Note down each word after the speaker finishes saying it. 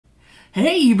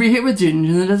Hey, we're here with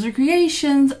Ginger in the Desert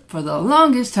Creations. For the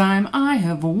longest time, I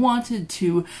have wanted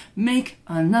to make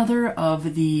another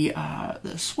of the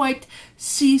swiped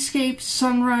seascape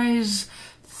sunrise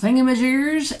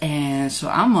thingamajiggers, and so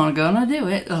I'm gonna do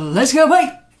it. Let's go,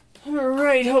 bye!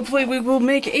 Alright, hopefully we will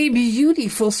make a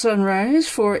beautiful sunrise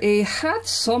for a hot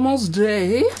summer's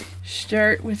day.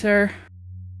 Start with our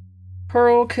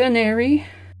pearl canary.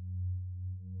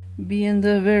 Be in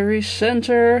the very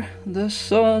center, the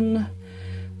sun,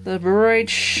 the bright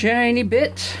shiny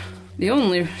bit, the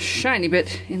only shiny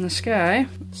bit in the sky.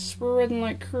 It's spreading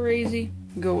like crazy.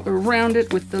 Go around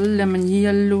it with the lemon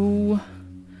yellow.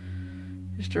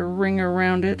 Just a ring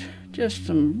around it. Just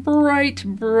some bright,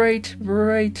 bright,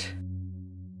 bright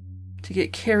to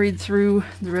get carried through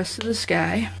the rest of the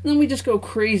sky. And then we just go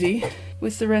crazy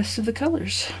with the rest of the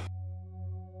colors.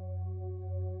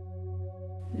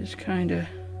 Just kind of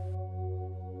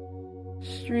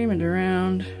stream it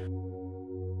around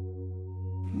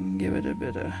and give it a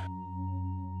bit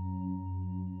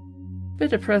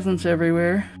of presence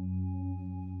everywhere.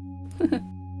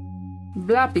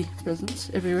 Bloppy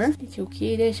presence everywhere. It's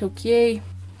okay, that's okay.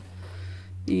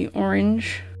 The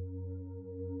orange.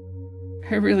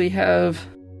 I really have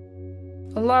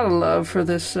a lot of love for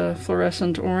this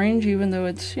fluorescent orange, even though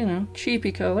it's, you know,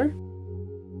 cheapy color.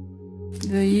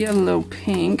 The yellow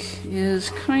pink is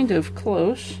kind of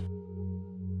close.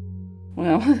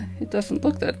 Well, it doesn't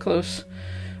look that close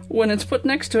when it's put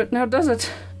next to it, now does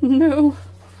it? No.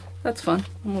 That's fun.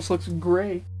 Almost looks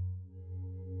gray.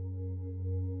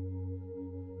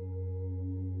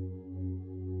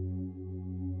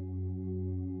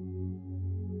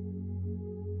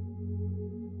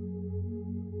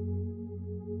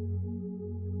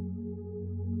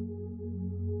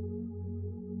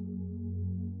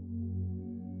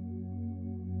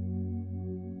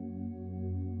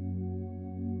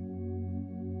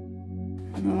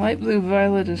 The light blue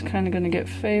violet is kind of going to get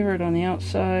favored on the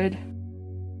outside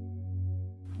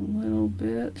a little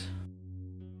bit.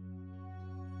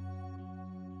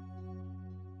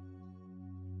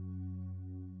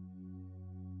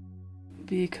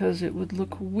 Because it would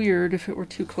look weird if it were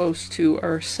too close to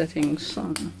our setting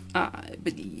sun, I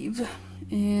believe.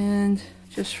 And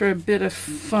just for a bit of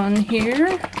fun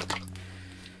here,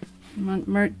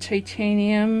 Mont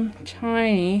titanium,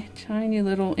 tiny, tiny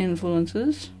little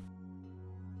influences.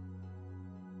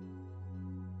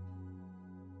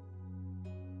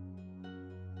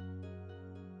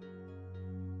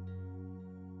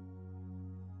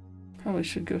 Probably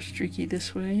should go streaky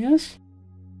this way, yes?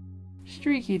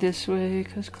 Streaky this way,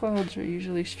 because clouds are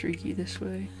usually streaky this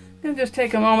way. I'll just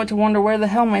take a moment to wonder where the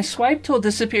hell my swipe tool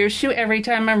disappears to every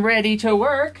time I'm ready to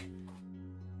work.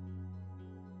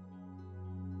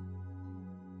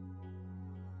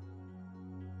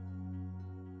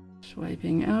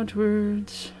 Swiping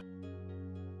outwards.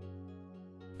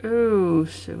 Oh,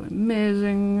 so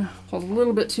amazing. Pulled a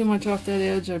little bit too much off that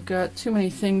edge. I've got too many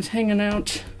things hanging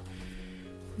out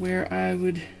where I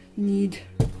would need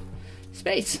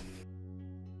space.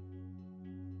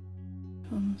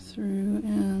 Come through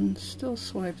and still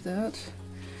swipe that,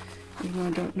 even though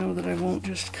I don't know that I won't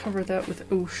just cover that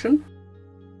with ocean.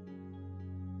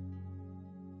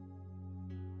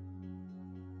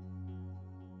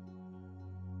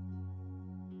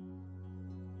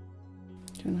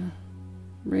 Gonna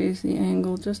raise the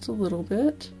angle just a little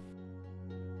bit.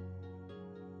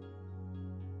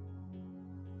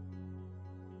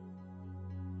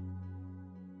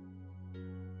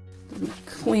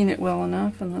 Clean it well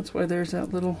enough, and that's why there's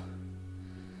that little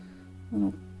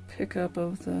pickup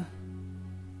of the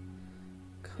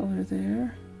color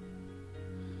there.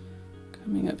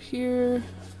 Coming up here,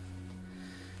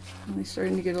 really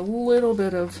starting to get a little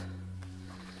bit of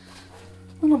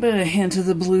hint of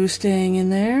the blue staying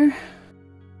in there.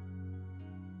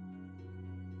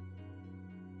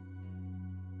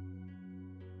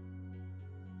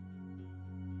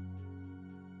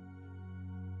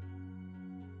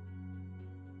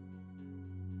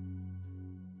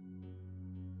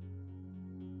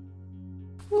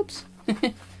 Oops.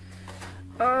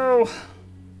 Oh.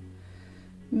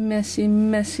 Messy,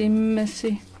 messy,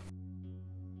 messy.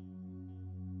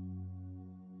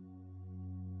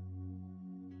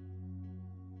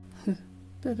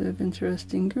 Bit of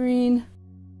interesting green.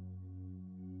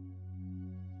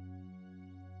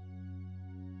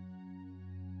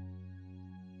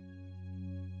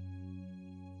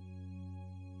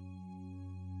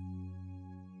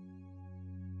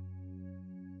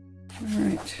 All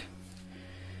right.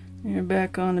 You're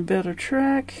back on a better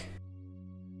track.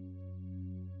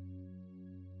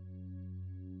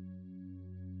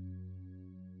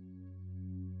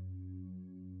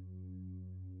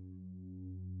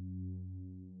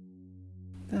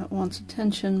 That wants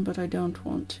attention, but I don't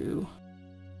want to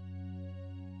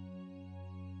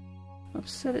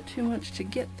upset it too much to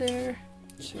get there.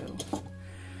 So,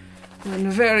 run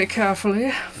very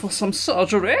carefully for some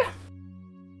surgery. I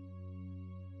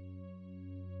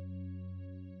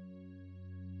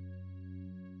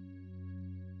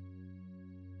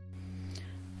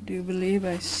do believe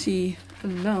I see a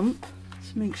lump.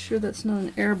 Let's make sure that's not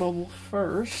an air bubble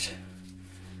first.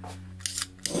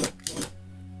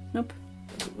 Nope.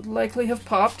 It would likely have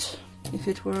popped if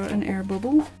it were an air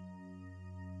bubble.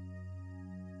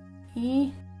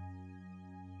 E.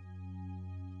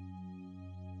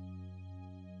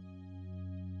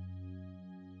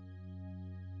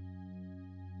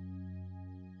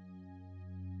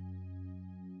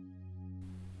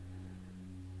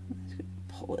 Let's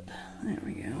pull it. There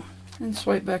we go. And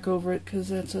swipe back over it because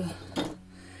that's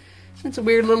a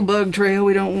weird little bug trail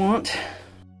we don't want.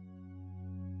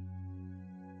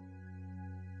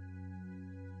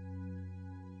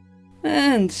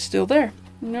 And still there.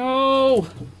 No!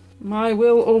 I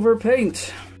will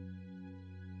overpaint.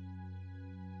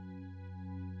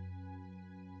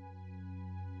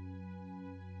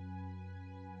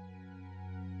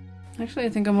 Actually, I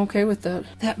think I'm okay with that.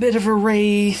 That bit of a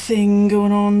ray thing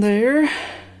going on there.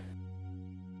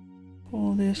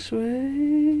 Pull this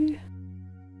way.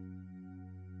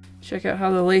 Check out how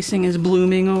the lacing is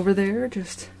blooming over there.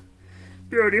 Just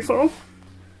beautiful.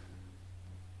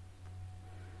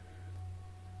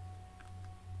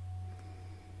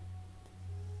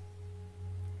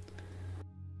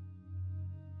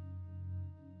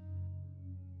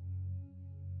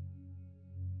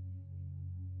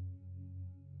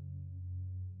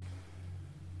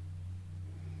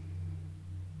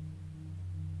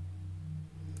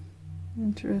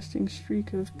 Interesting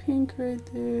streak of pink right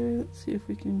there. Let's see if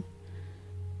we can...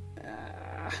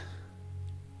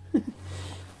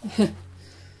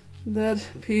 That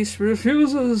piece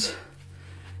refuses.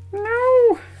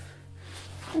 No!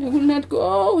 I will not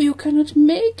go. You cannot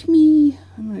make me.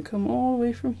 I'm going to come all the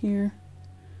way from here.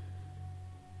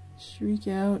 Streak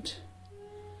out.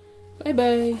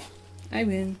 Bye-bye. I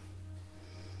win.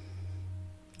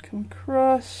 Come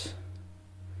across.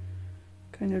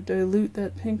 Kind of dilute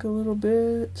that pink a little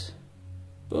bit.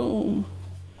 Boom.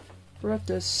 Brought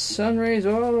the sun rays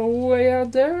all the way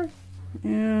out there.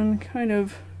 And kind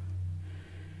of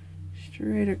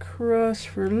straight across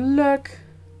for luck.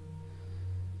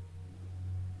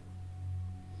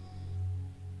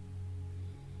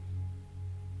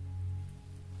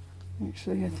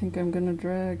 Actually, I think I'm gonna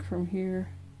drag from here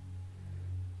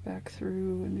back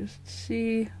through and just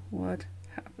see what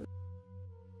happens.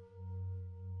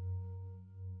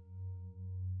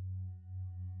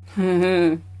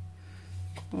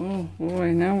 Oh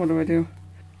boy, now what do?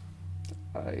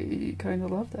 I kind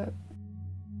of love that.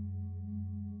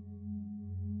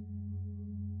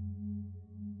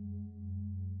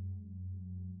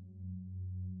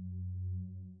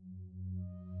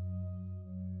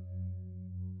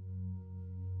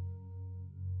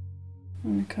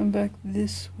 I'm gonna come back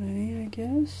this way, I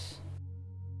guess.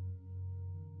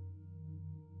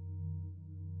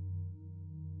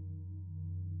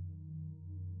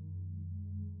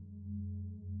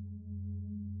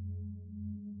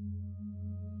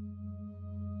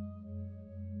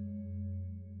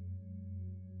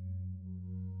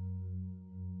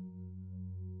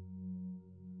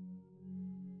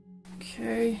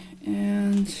 Okay,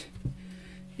 and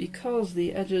because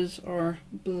the edges are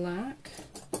black,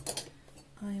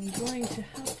 I'm going to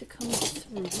have to come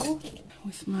through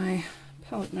with my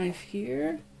palette knife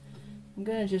here. I'm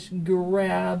going to just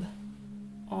grab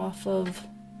off of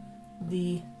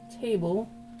the table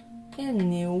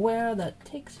anywhere that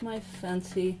takes my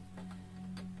fancy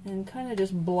and kind of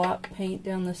just block paint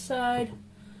down the side.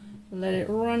 Let it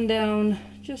run down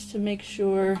just to make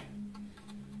sure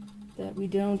that we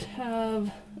don't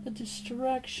have a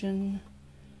distraction.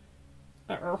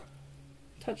 Uh-oh.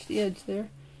 Touch the edge there.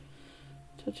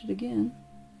 Touch it again.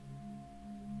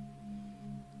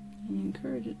 And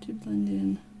encourage it to blend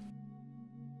in.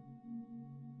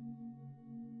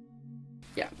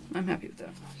 Yeah, I'm happy with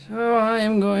that. So I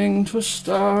am going to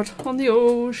start on the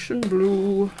ocean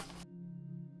blue.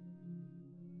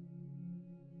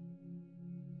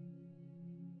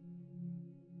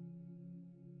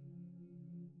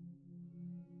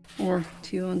 Or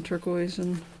teal and turquoise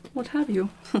and what have you.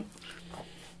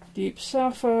 Deep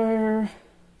sapphire.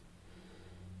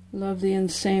 Love the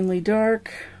insanely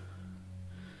dark.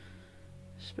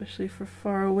 Especially for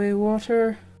far away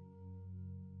water.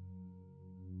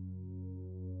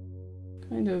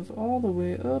 Kind of all the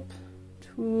way up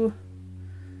to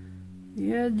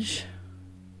the edge.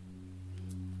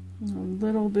 A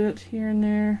little bit here and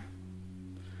there.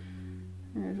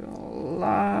 There's a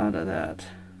lot of that.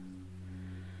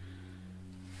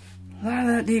 A lot of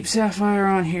that deep sapphire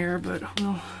on here, but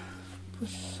we'll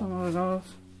push some of it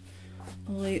off.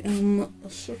 I am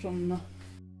certain.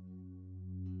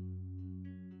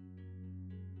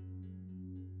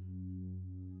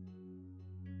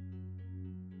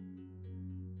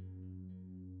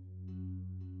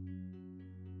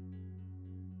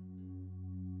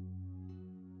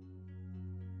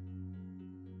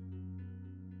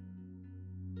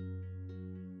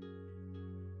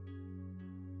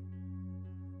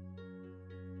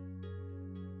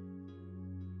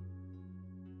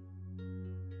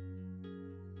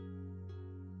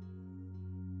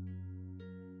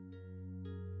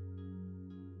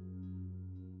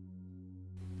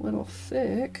 Little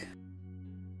thick.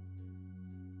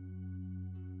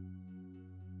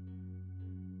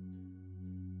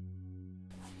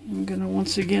 I'm gonna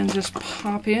once again just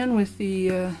pop in with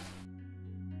the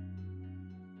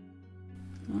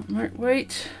Marte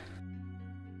white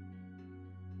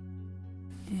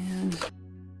and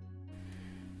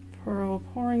pearl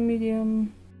pouring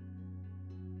medium.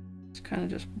 It kind of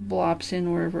just blops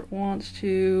in wherever it wants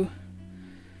to,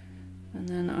 and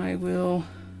then I will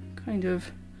kind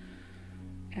of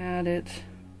add it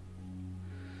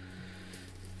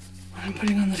when I'm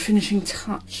putting on the finishing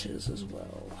touches as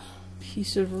well.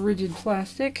 Piece of rigid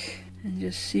plastic and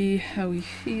just see how we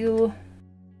feel.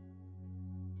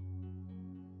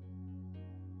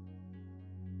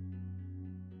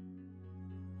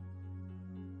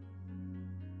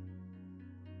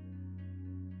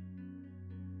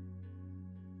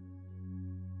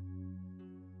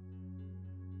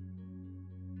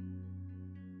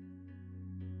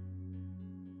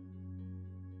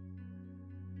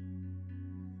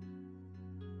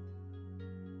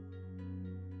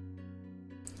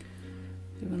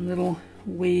 Doing little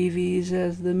wavies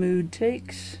as the mood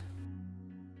takes.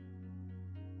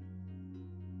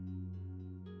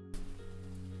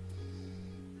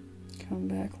 Come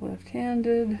back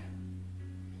left-handed.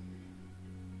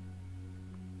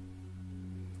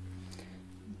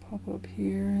 Pop up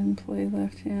here and play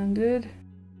left-handed.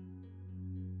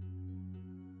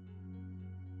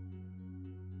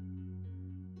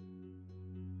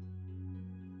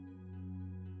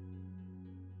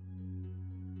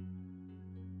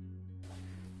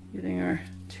 Getting our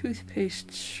toothpaste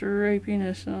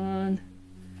stripiness on.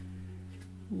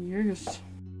 Yes.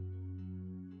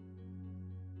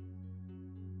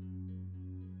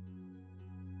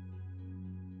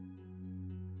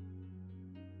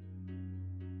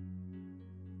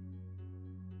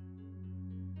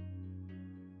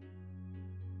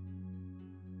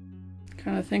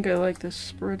 Kind of think I like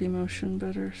this spready motion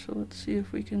better, so let's see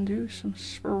if we can do some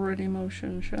spready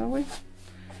motion, shall we?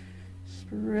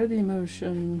 Spready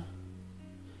motion.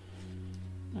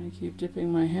 I keep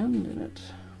dipping my hand in it.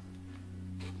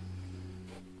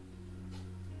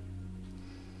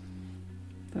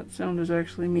 That sound is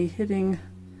actually me hitting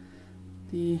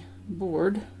the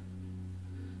board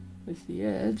with the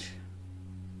edge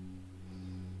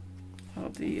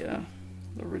of the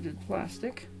rigid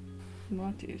plastic.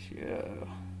 Marte, yeah.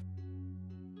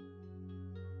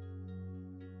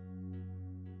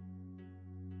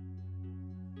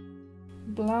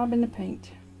 Blob in the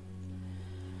paint.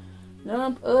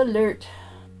 Dump alert.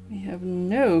 We have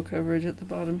no coverage at the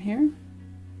bottom here.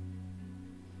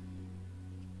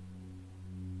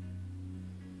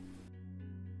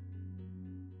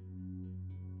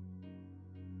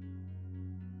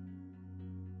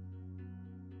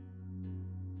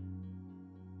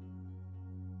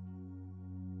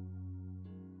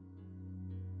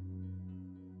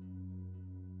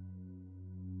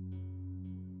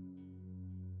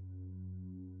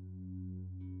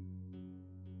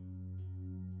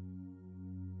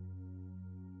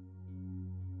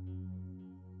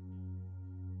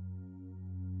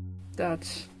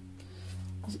 That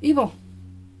was evil.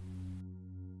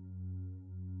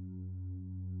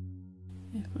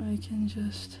 If I can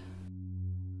just...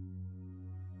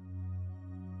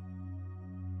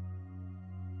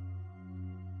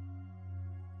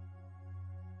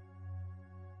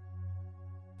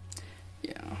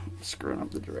 Yeah, screwing up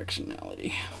the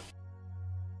directionality.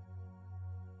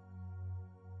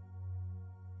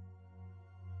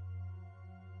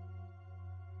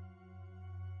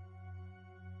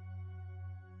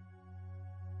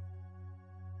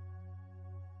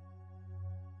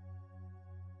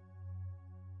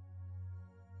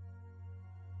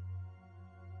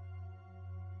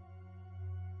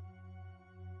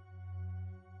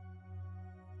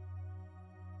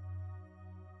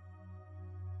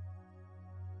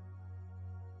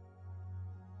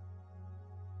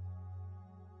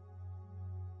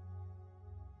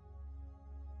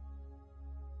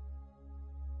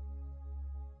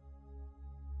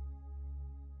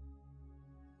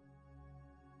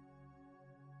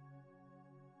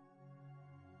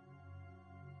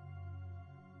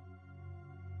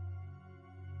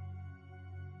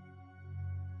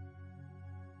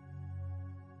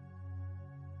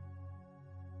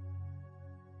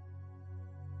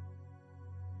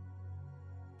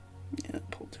 Yeah,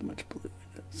 pull too much blue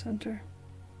into the center.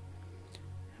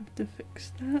 Have to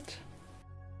fix that.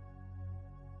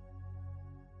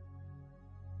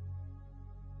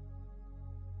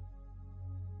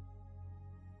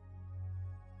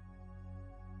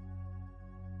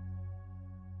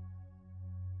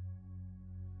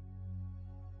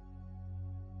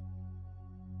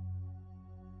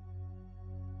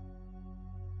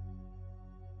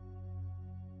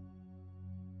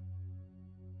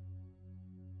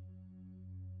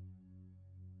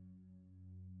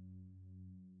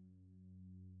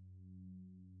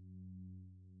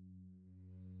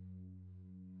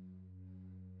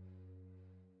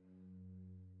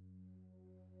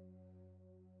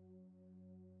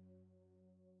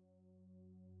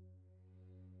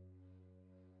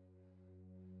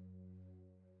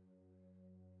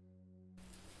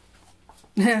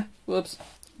 Whoops.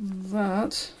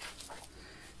 That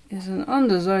is an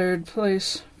undesired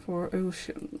place for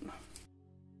ocean.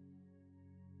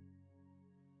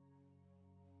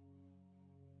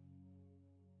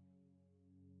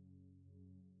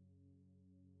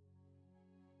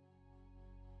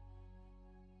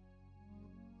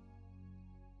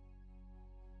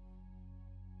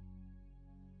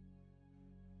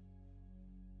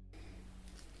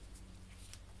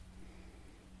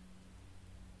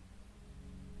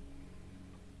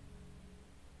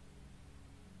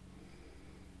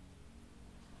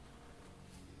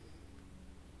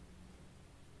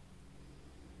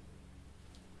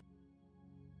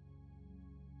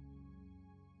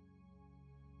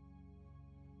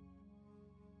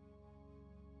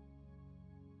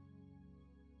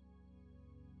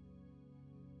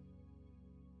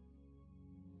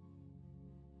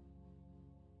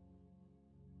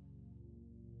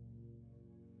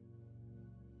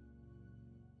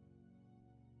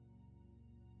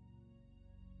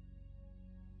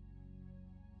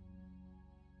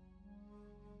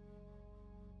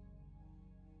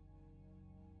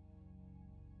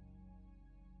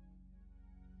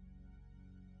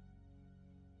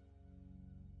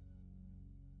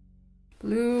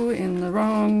 Blue in the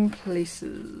wrong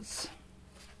places.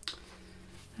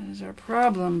 That is our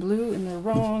problem. Blue in the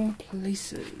wrong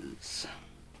places.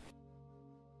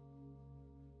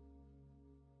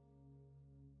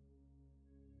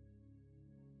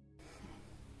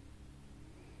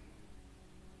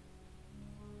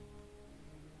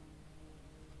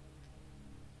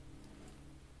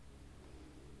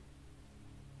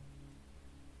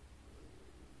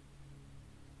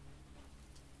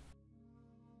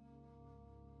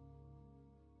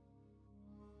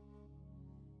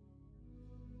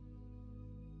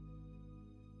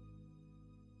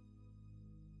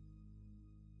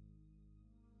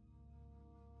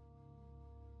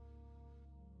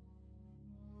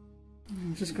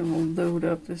 I'm just going to load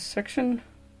up this section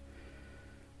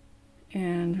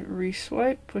and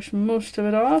re-swipe, push most of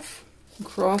it off,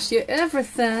 cross you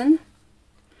everything,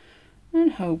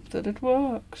 and hope that it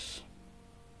works.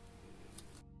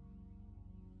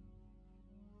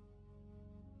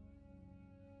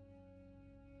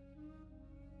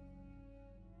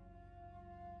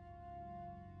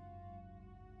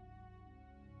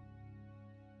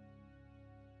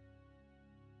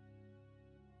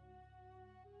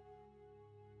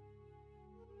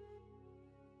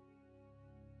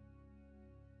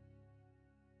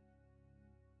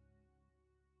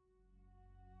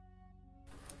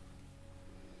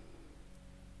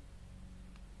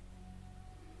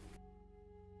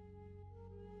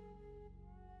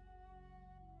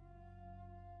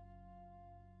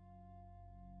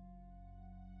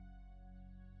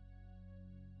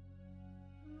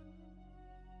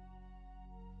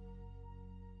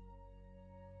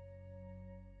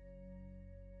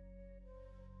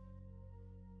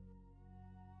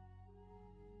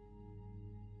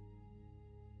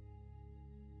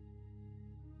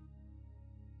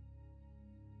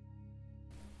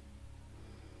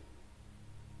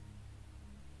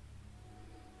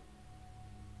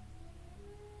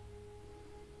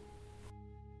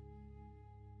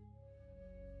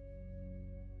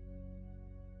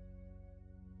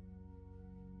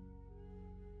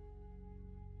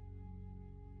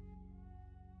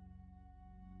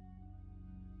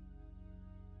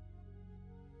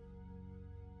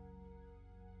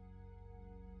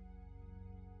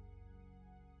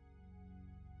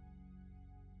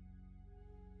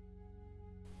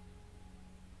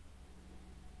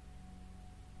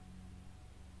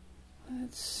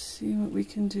 Let's see what we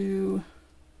can do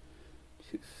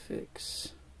to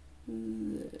fix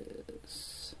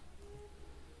this.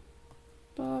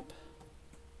 Bop.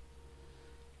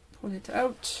 Pull it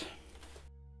out.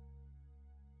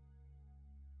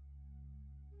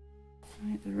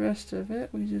 Right, the rest of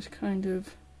it we just kind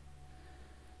of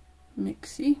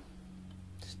mixy.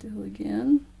 Still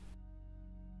again.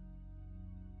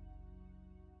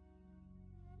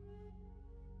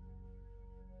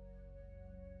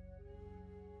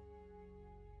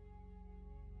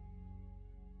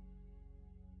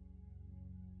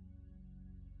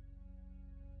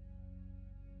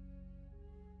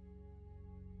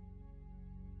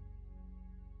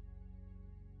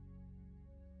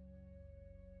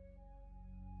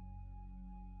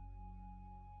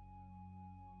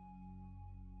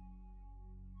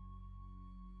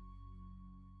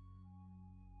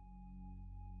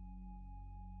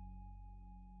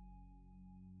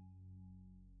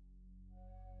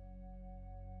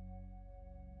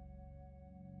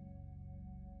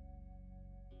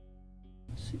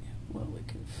 See, well, we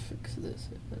can fix this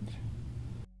edge.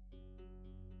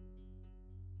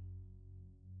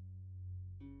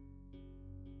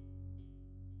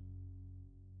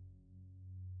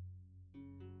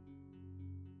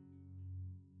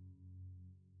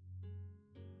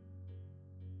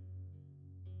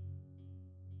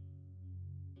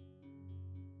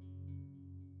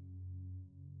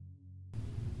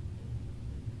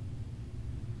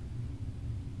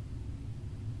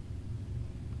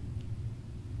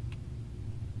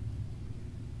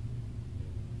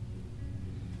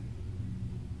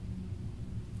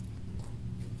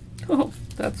 Oh,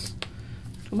 that's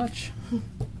too much.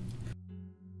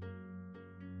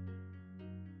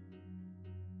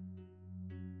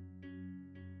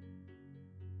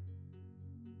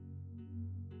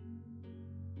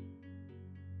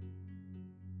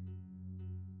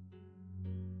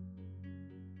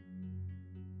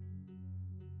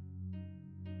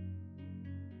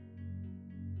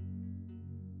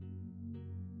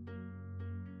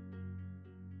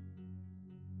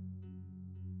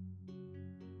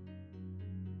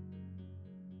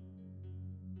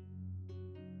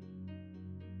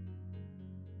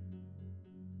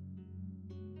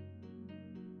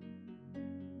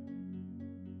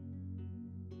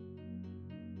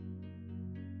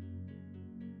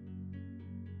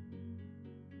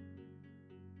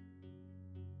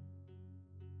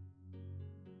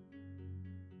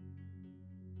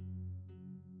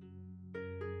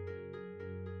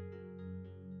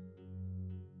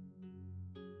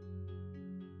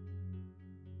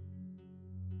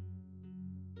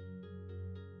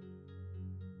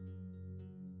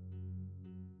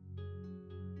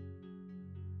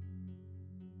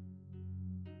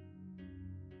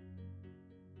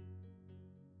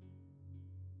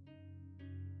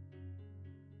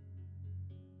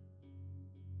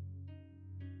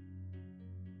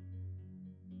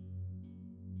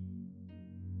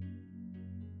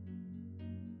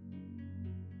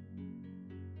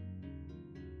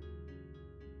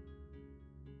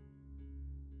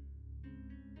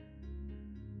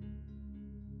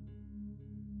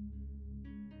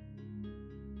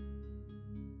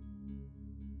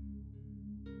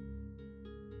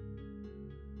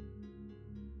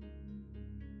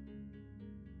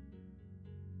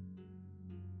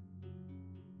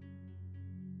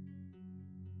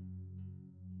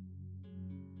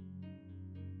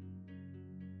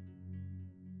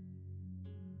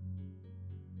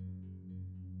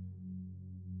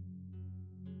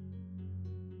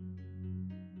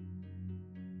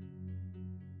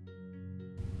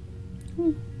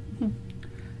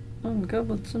 I'm good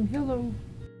with some yellow.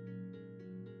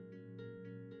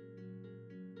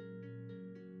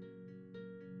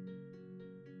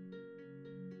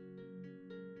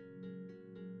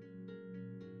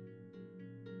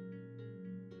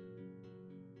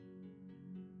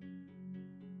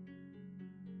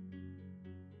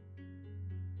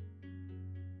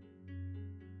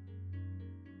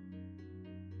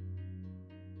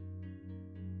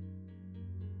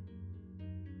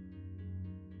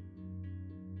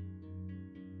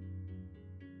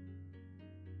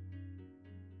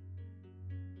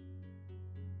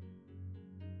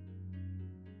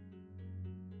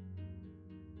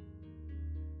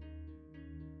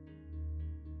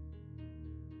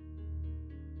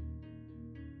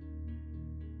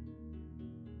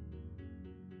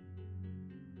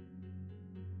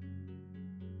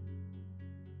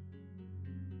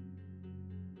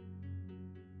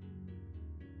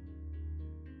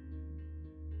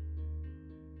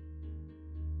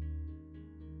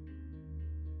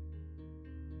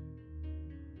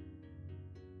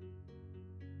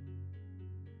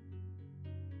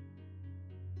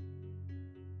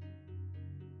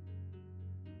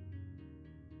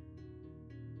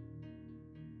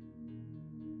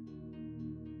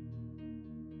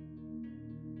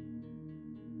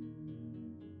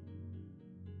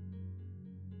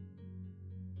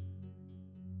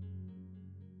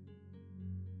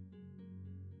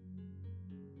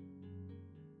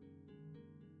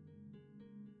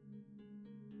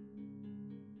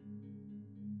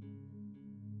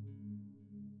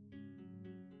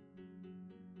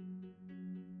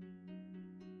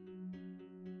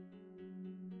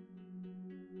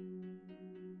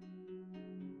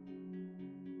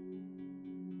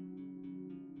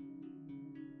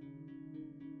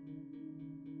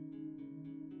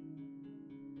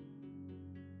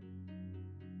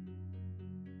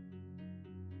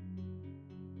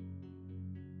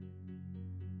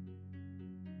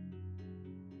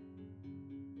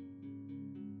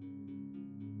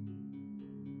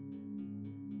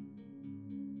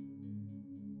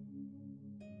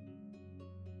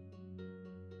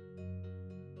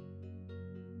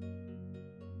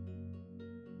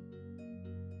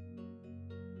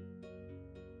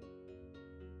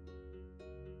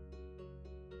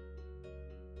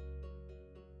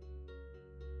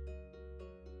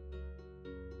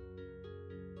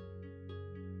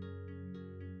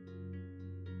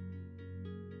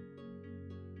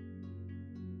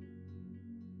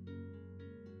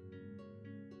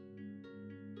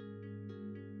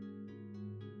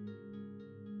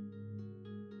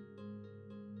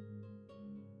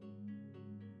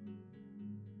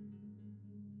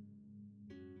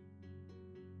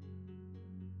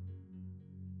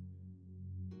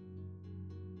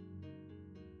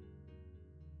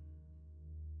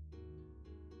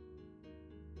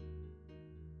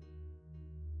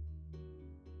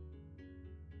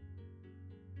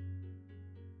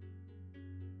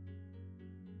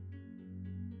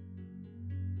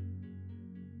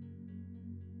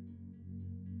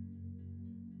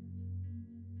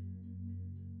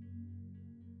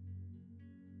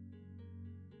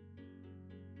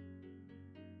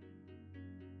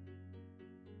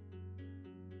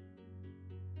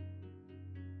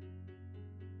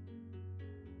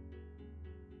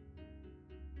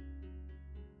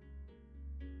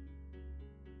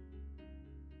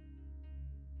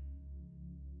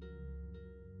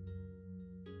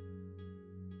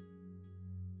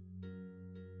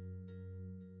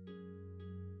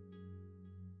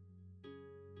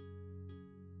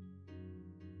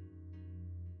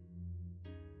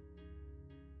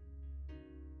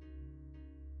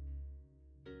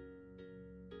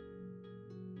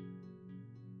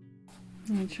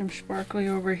 Need some sparkly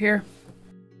over here.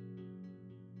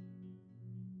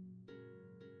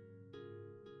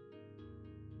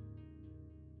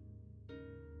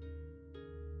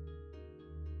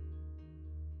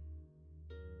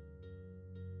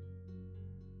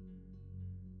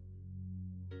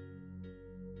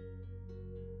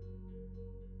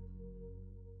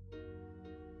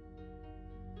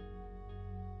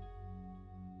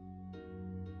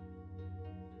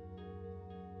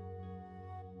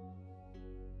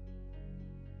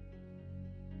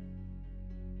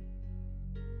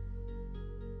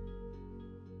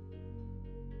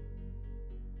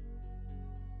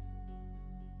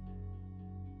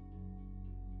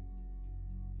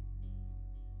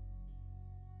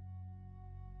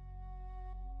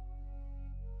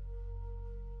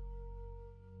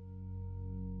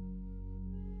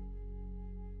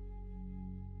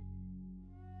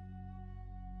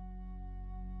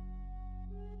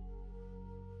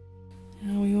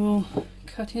 Now we will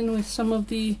cut in with some of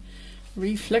the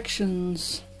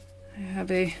reflections. I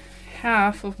have a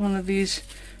half of one of these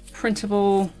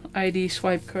printable ID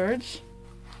swipe cards.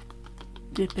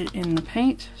 Dip it in the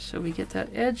paint so we get that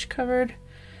edge covered.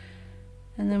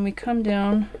 And then we come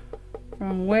down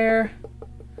from where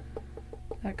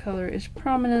that color is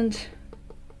prominent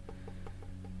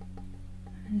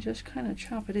and just kind of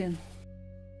chop it in.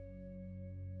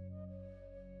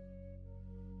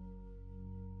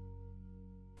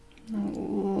 Not a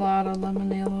lot of lemon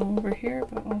yellow over here,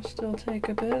 but I'll still take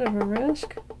a bit of a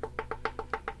risk.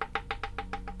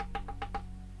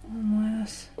 One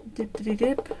last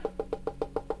dip-diddy-dip.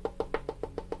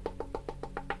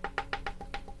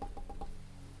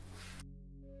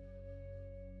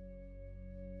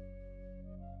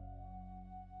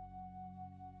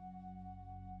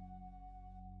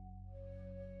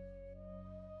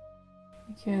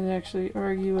 You can't actually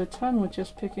argue a ton with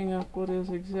just picking up what is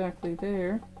exactly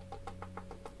there.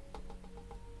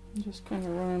 Just kind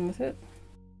of running with it.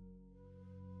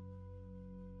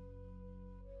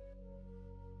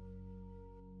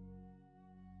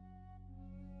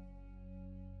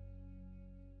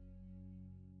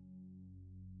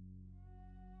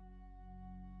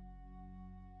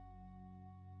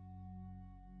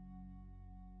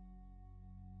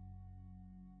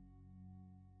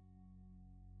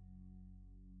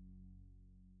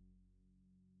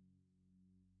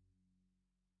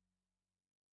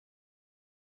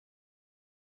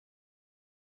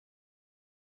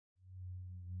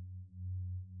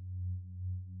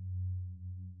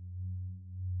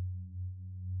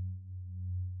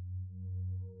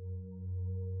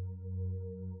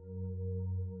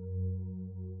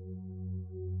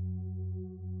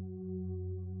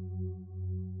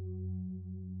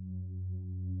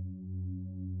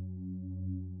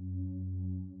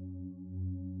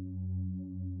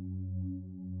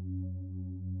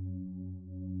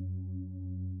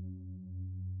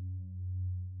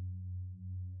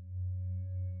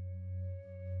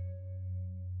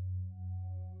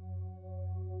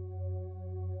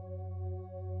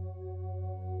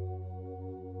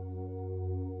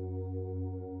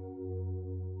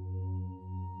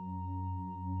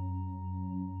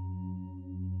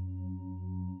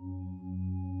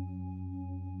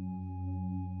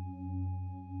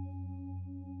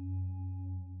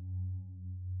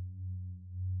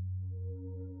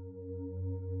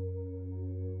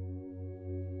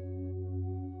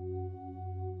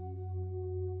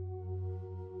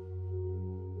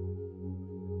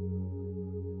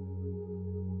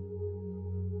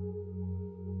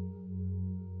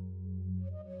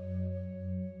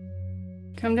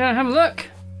 Come down and have a look.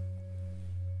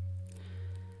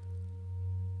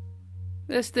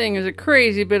 This thing is a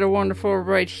crazy bit of wonderful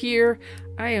right here.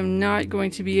 I am not going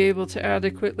to be able to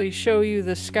adequately show you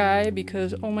the sky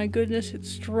because, oh my goodness, it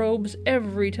strobes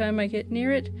every time I get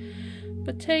near it.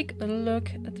 But take a look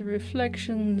at the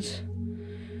reflections.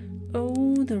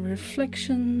 Oh, the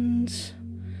reflections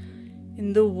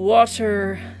in the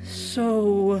water.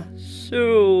 So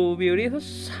beautiful.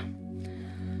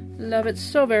 Love it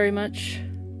so very much.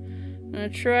 I'm gonna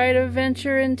try to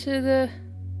venture into the...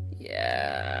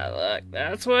 Yeah, look,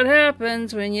 that's what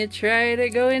happens when you try to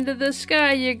go into the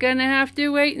sky. You're gonna have to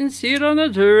wait and see it on the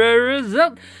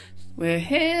result. Well,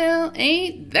 hell,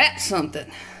 ain't that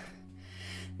something?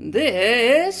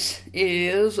 This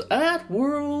is At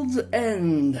World's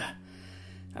End.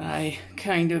 I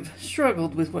kind of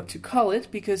struggled with what to call it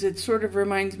because it sort of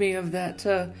reminds me of that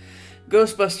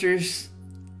Ghostbusters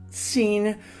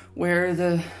scene where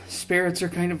the spirits are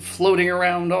kind of floating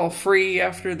around all free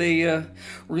after they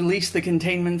release the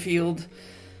containment field.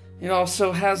 It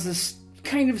also has this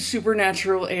kind of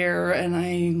supernatural air, and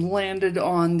I landed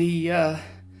on the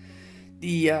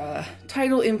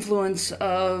tidal influence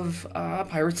of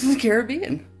Pirates of the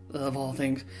Caribbean, of all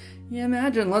things. You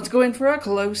imagine. Let's go in for a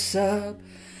close-up.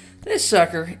 This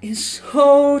sucker is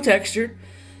so textured.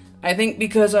 I think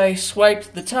because I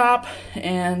swiped the top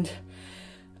and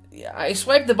I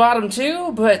swiped the bottom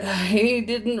too, but I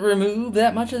didn't remove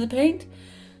that much of the paint.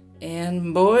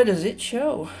 And boy, does it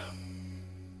show.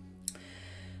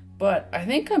 But I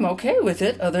think I'm okay with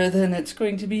it, other than it's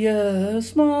going to be a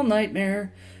small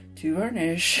nightmare to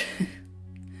varnish.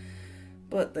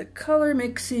 But the color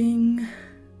mixing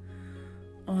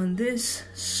on this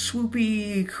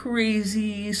swoopy,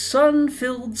 crazy,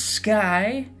 sun-filled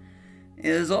sky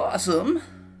is awesome.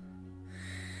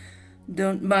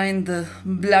 Don't mind the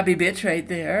blobby bit right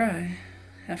there. I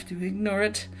have to ignore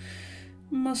it.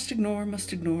 Must ignore,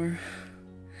 must ignore.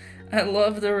 I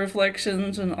love the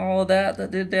reflections and all of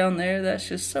that did down there. That's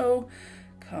just so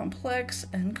complex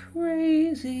and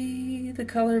crazy. The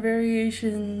color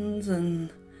variations,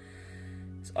 and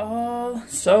it's all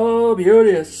so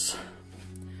beauteous.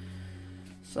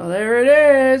 So there it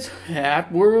is,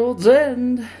 at World's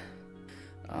End.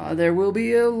 There will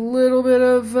be a little bit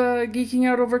of geeking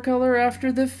out over color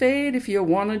after the fade if you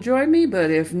want to join me, but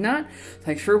if not,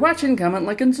 thanks for watching, comment,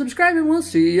 like, and subscribe, and we'll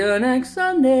see you next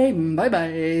Sunday.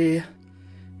 Bye-bye.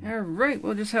 Alright,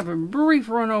 we'll just have a brief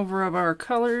run over of our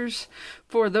colors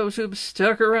for those who've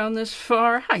stuck around this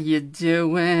far. How you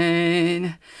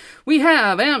doing? We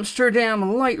have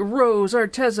Amsterdam Light Rose,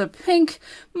 Arteza Pink,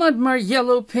 Mont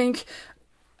Yellow Pink,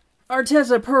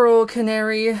 Arteza Pearl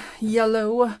Canary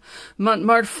Yellow, Mont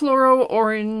Fluoro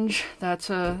Orange, that's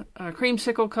a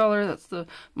creamsicle color, that's the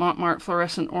Mont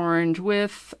Fluorescent Orange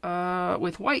with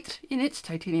white in its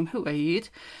titanium white.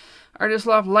 Artist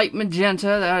Loft Light Magenta,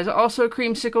 that is also a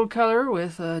creamsicle color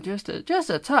with just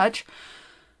a touch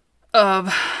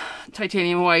of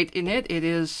titanium white in it. It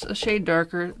is a shade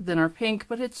darker than our pink,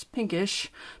 but it's pinkish,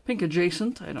 pink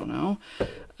adjacent, I don't know.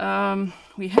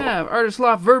 We have Artist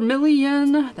Loft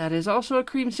Vermillion, that is also a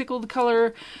creamsicled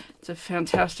color. It's a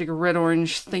fantastic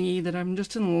red-orange thingy that I'm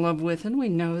just in love with, and we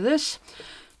know this.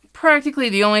 Practically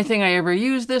the only thing I ever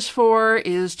use this for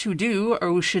is to do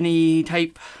oceany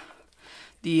type,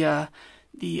 the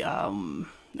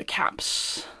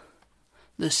caps.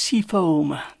 The sea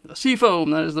foam. The sea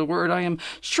foam, that is the word I am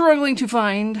struggling to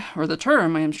find, or the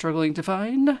term I am struggling to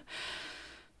find.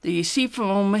 The sea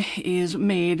foam is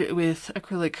made with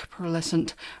acrylic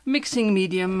pearlescent mixing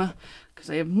medium, because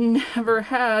I have never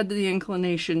had the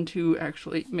inclination to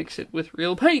actually mix it with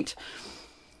real paint.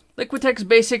 Liquitex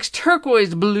Basics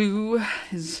Turquoise Blue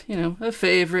is, you know, a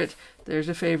favorite. There's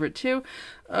a favorite too.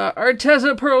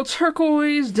 Arteza Pearl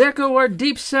Turquoise, Decoart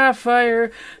Deep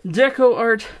Sapphire,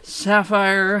 Decoart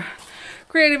Sapphire.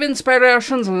 Creative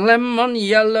Inspirations Lemon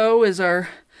Yellow is our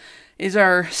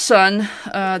sun.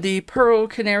 The Pearl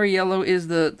Canary Yellow is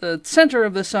the center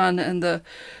of the sun, and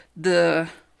the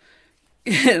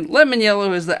lemon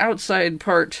yellow is the outside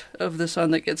part of the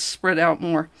sun that gets spread out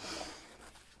more.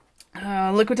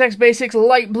 Liquitex Basics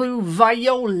Light Blue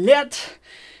Violet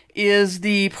is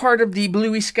the part of the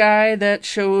bluey sky that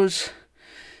shows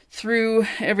through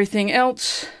everything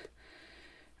else,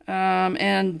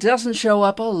 and doesn't show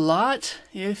up a lot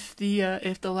if the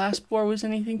last pour was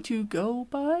anything to go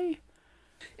by.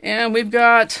 And we've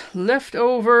got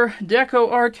leftover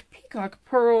Decoart Peacock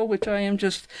Pearl, which I am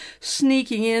just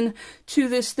sneaking in to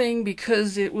this thing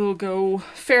because it will go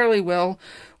fairly well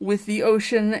with the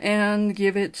ocean and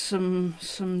give it some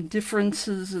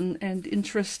differences and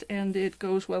interest, and it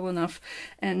goes well enough.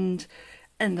 And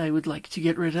I would like to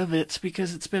get rid of it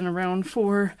because it's been around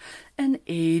for an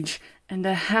age and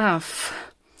a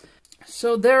half.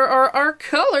 So there are our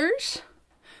colors.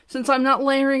 Since I'm not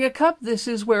layering a cup, this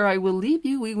is where I will leave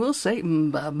you. We will say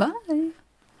bye-bye.